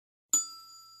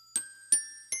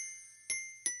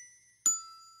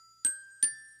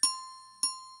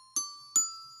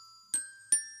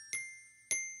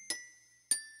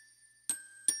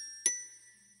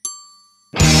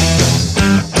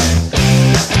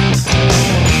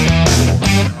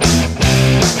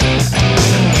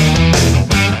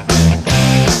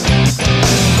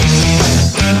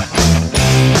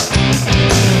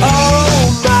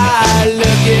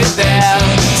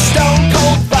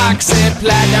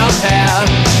brown hair,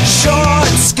 short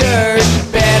skirt,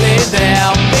 belly there.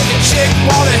 Make a chick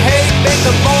wanna hate, make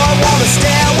the boy wanna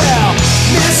stare. Well,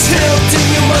 Miss Hilton,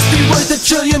 you must be worth $1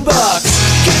 trillion.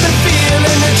 Get the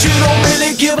feeling that you don't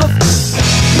really give a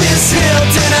Miss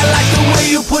Hilton, I like the way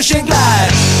you push and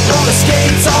glide. Roller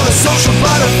skates on a social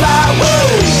butterfly.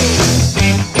 Whoa.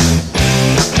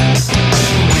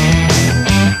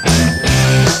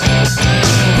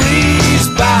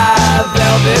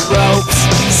 Velvet ropes,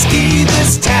 ski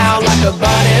this town like a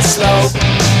bunny slope.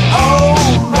 Oh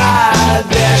my,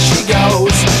 there she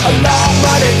goes, a long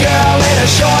bunny girl in a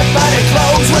short bunny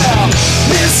clothes. Well,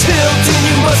 Miss Hilton,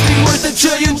 you must be worth $1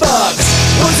 trillion.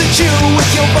 Was it you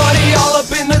with your buddy all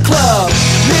up in the club?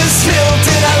 Miss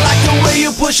Hilton, I like the way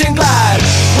you push and glide.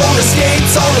 Roller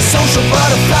skates on a social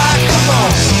butterfly. Come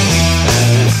on.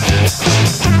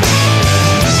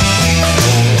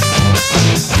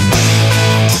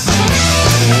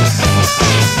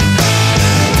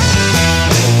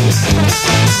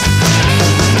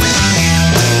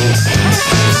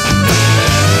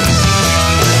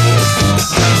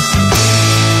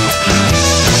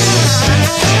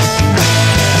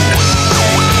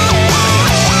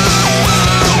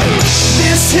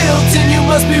 Hilton, you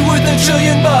must be worth $1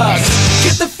 trillion.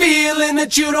 Get the feeling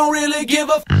that you don't really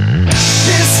give a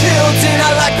Miss Hilton,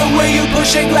 I like the way you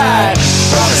push and glide.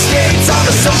 Roller skates on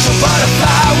a social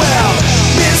butterfly. Well,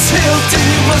 Miss Hilton,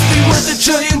 you must be worth $1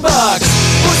 trillion.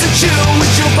 Was it you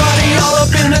with your buddy all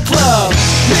up in the club?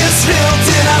 Miss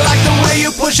Hilton, I like the way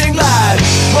you push and glide.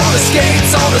 Roller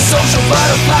skates on a social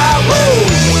butterfly.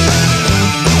 Whoa.